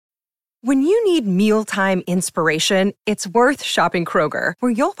When you need mealtime inspiration, it's worth shopping Kroger,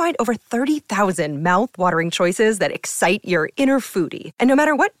 where you'll find over 30,000 mouth-watering choices that excite your inner foodie. And no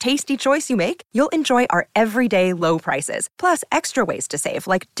matter what tasty choice you make, you'll enjoy our everyday low prices, plus extra ways to save,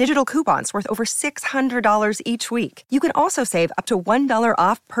 like digital coupons worth over $600 each week. You can also save up to $1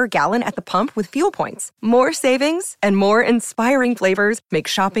 off per gallon at the pump with fuel points. More savings and more inspiring flavors make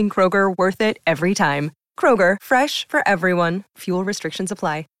shopping Kroger worth it every time. Kroger, fresh for everyone. Fuel restrictions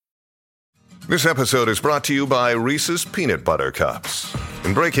apply. This episode is brought to you by Reese's Peanut Butter Cups.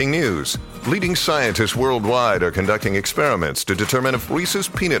 In breaking news, leading scientists worldwide are conducting experiments to determine if Reese's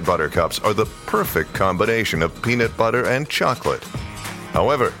Peanut Butter Cups are the perfect combination of peanut butter and chocolate.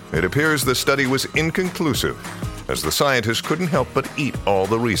 However, it appears the study was inconclusive, as the scientists couldn't help but eat all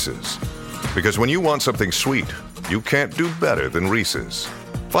the Reese's. Because when you want something sweet, you can't do better than Reese's.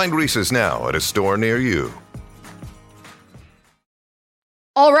 Find Reese's now at a store near you.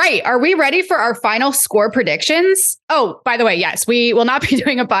 All right. Are we ready for our final score predictions? Oh, by the way, yes, we will not be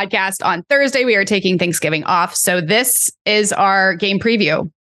doing a podcast on Thursday. We are taking Thanksgiving off. So this is our game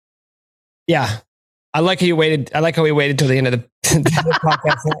preview. Yeah. I like how we waited till the end of the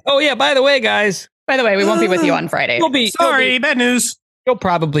podcast. Oh, yeah. By the way, guys. By the way, we won't be with you on Friday. Bad news. You'll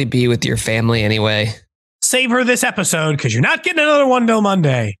probably be with your family anyway. Savor this episode because you're not getting another one till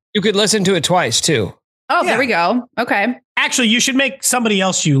Monday. You could listen to it twice, too. Oh, yeah. There we go. Okay. Actually, you should make somebody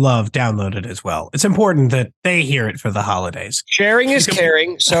else you love download it as well. It's important that they hear it for the holidays. Sharing is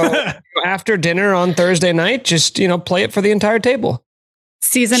caring. So after dinner on Thursday night, just, play it for the entire table.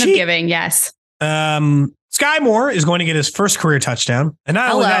 Season of giving. Yes. Sky Moore is going to get his first career touchdown. And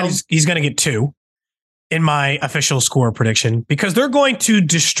not only that, he's going to get 2 in my official score prediction because they're going to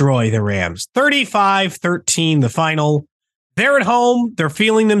destroy the Rams. 35-13, the final. They're at home. They're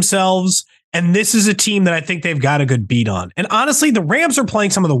feeling themselves. And this is a team that I think they've got a good beat on. And honestly, the Rams are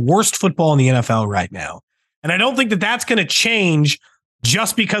playing some of the worst football in the NFL right now. And I don't think that that's going to change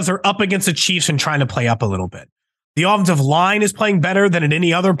just because they're up against the Chiefs and trying to play up a little bit. The offensive line is playing better than at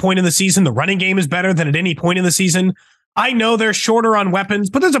any other point in the season. The running game is better than at any point in the season. I know they're shorter on weapons,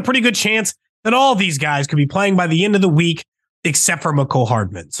 but there's a pretty good chance that all these guys could be playing by the end of the week, except for McCole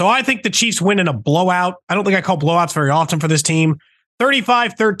Hardman. So I think the Chiefs win in a blowout. I don't think I call blowouts very often for this team.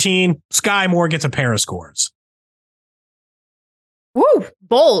 35-13, Sky Moore gets a pair of scores. Woo,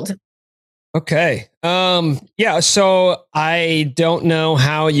 bold. Okay. Yeah, so I don't know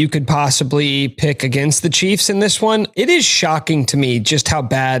how you could possibly pick against the Chiefs in this one. It is shocking to me just how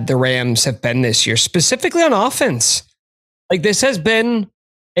bad the Rams have been this year, specifically on offense. Like, this has been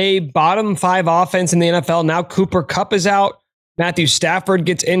a bottom 5 offense in the NFL. Now Cooper Kupp is out. Matthew Stafford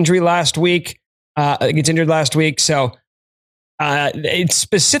gets injured last week. So it's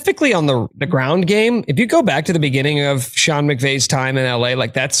specifically on the ground game. If you go back to the beginning of Sean McVay's time in LA,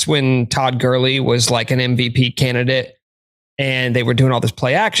 like that's when Todd Gurley was like an MVP candidate and they were doing all this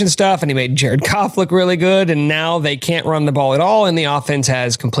play action stuff and he made Jared Goff look really good. And now they can't run the ball at all. And the offense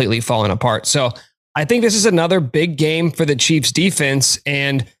has completely fallen apart. So I think this is another big game for the Chiefs defense.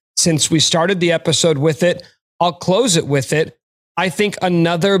 And since we started the episode with it, I'll close it with it. I think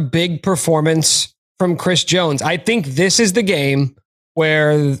another big performance from Chris Jones. I think this is the game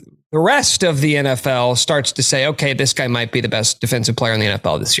where the rest of the NFL starts to say, okay, this guy might be the best defensive player in the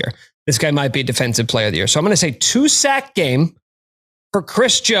NFL this year. This guy might be defensive player of the year. So I'm going to say 2-sack game for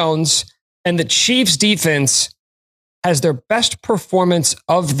Chris Jones, and the Chiefs defense has their best performance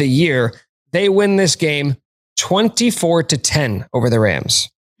of the year. They win this game 24-10 over the Rams.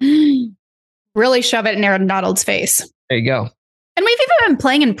 Really shove it in Aaron Donald's face. There you go. And we've even been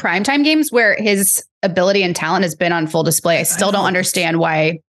playing in primetime games where his ability and talent has been on full display. I still don't understand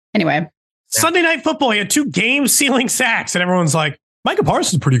why. Anyway. Sunday Night Football, he had 2 game-sealing sacks, and everyone's like, Micah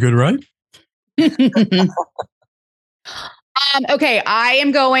Parsons is pretty good, right? Okay, I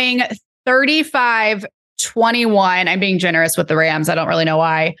am going 35-21. I'm being generous with the Rams. I don't really know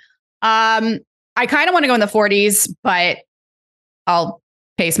why. I kind of want to go in the 40s, but I'll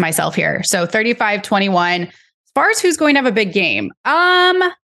pace myself here. So 35-21. As far as who's going to have a big game,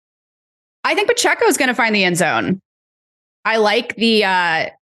 I think Pacheco is going to find the end zone. I like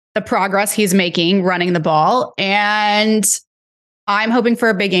the progress he's making running the ball, and I'm hoping for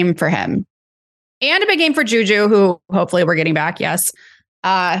a big game for him and a big game for Juju, who hopefully we're getting back. Yes,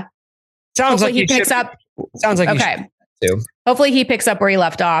 sounds like he picks up. Sounds like okay. Too. Hopefully he picks up where he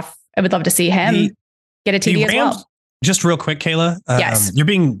left off. I would love to see him get a TD as well. Just real quick, Kayla. Yes. You're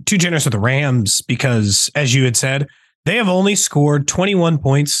being too generous with the Rams because, as you had said, they have only scored 21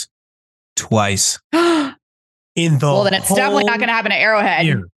 points twice in the Well, then it's definitely not going to happen at Arrowhead.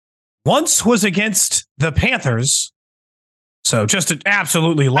 Year. Once was against the Panthers So just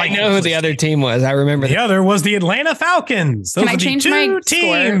absolutely like. I know who the other team was. I remember the other was the Atlanta Falcons. Those Can I change my two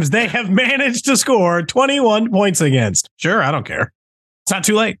teams score? they have managed to score 21 points against. Sure, I don't care. It's not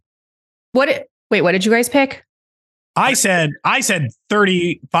too late. Wait, what did you guys pick? I said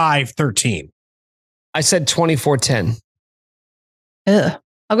 35-13. I said 24-10. Ugh.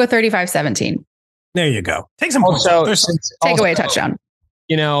 I'll go 35-17. There you go. Take some points. Take away a touchdown.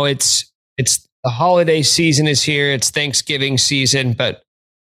 You know, it's the holiday season is here. It's Thanksgiving season, but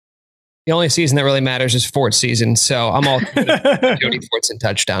the only season that really matters is Fort season. So I'm all Jody Fortson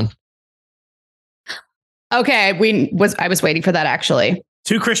touchdown. Okay, I was waiting for that actually.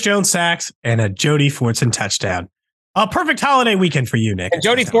 2 Chris Jones sacks and a Jody Fortson touchdown. A perfect holiday weekend for you, Nick.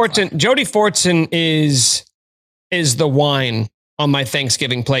 Jody Fortson is the wine on my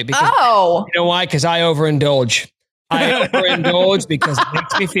Thanksgiving plate. Because, you know why? Because I overindulge. I overindulge because it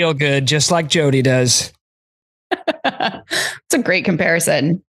makes me feel good, just like Jody does. It's a great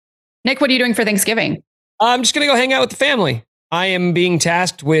comparison. Nick, what are you doing for Thanksgiving? I'm just going to go hang out with the family. I am being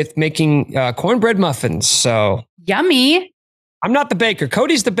tasked with making cornbread muffins. So yummy. I'm not the baker.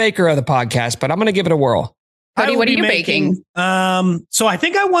 Cody's the baker of the podcast, but I'm going to give it a whirl. Cody, what are you baking? So I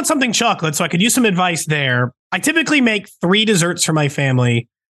think I want something chocolate, so I could use some advice there. I typically make 3 desserts for my family.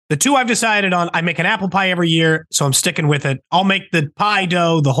 The 2 I've decided on, I make an apple pie every year, so I'm sticking with it. I'll make the pie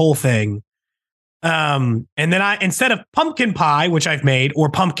dough, the whole thing. And then instead of pumpkin pie, which I've made, or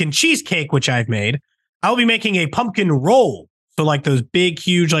pumpkin cheesecake, which I've made, I'll be making a pumpkin roll. So like those big,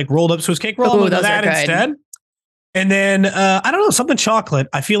 huge, like rolled up Swiss cake roll. Ooh, those that are good. instead. And then, I don't know, something chocolate.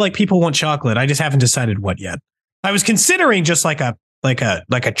 I feel like people want chocolate. I just haven't decided what yet. I was considering just like a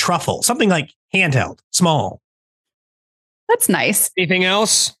truffle, something like handheld, small. That's nice. Anything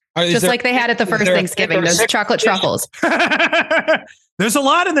else? Just like they had at the first Thanksgiving, those chocolate truffles. There's a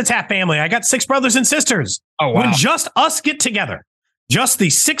lot in the Tapp family. I got 6 brothers and sisters. Oh, wow. When just us get together, just the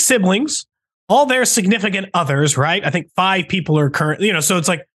 6 siblings, all their significant others, right? I think 5 people are currently, so it's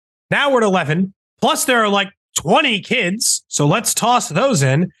like now we're at 11. Plus there are like 20 kids. So let's toss those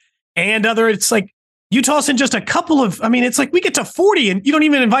in. And it's like you toss in just a couple of, it's like we get to 40 and you don't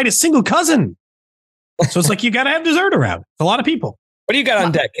even invite a single cousin. So it's like you got to have dessert around. It's a lot of people. What do you got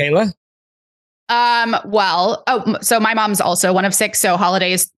on deck, Kayla? So my mom's also one of 6. So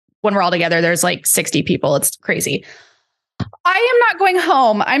holidays, when we're all together, there's like 60 people. It's crazy. I am not going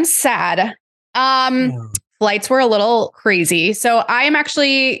home. I'm sad. Flights were a little crazy. So I am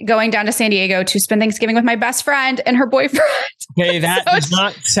actually going down to San Diego to spend Thanksgiving with my best friend and her boyfriend. Okay, that does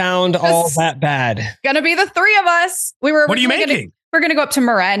not sound all that bad. Gonna be the 3 of us. What are you making? We're gonna go up to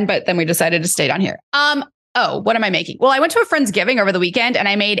Marin, but then we decided to stay down here. What am I making? Well, I went to a Friendsgiving over the weekend and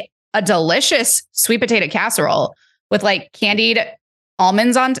I made a delicious sweet potato casserole with like candied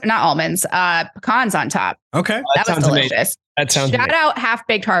pecans on top. Okay. That was delicious. Amazing. That sounds Shout out Half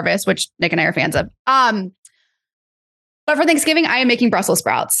Baked Harvest, which Nick and I are fans of. But for Thanksgiving, I am making Brussels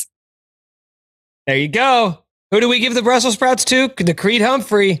sprouts. There you go. Who do we give the Brussels sprouts to? The Creed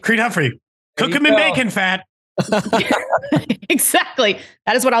Humphrey. Cook them in bacon fat. Exactly.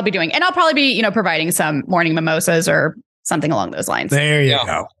 That is what I'll be doing. And I'll probably be, providing some morning mimosas or something along those lines. There you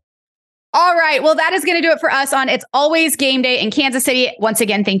go. All right. Well, that is going to do it for us on It's Always Game Day in Kansas City. Once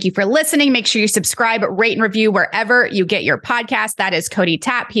again, thank you for listening. Make sure you subscribe, rate, and review wherever you get your podcast. That is Cody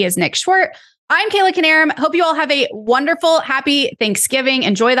Tapp. He is Nick Schwartz. I'm Kayla Canarum. Hope you all have a wonderful, happy Thanksgiving.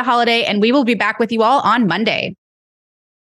 Enjoy the holiday, and we will be back with you all on Monday.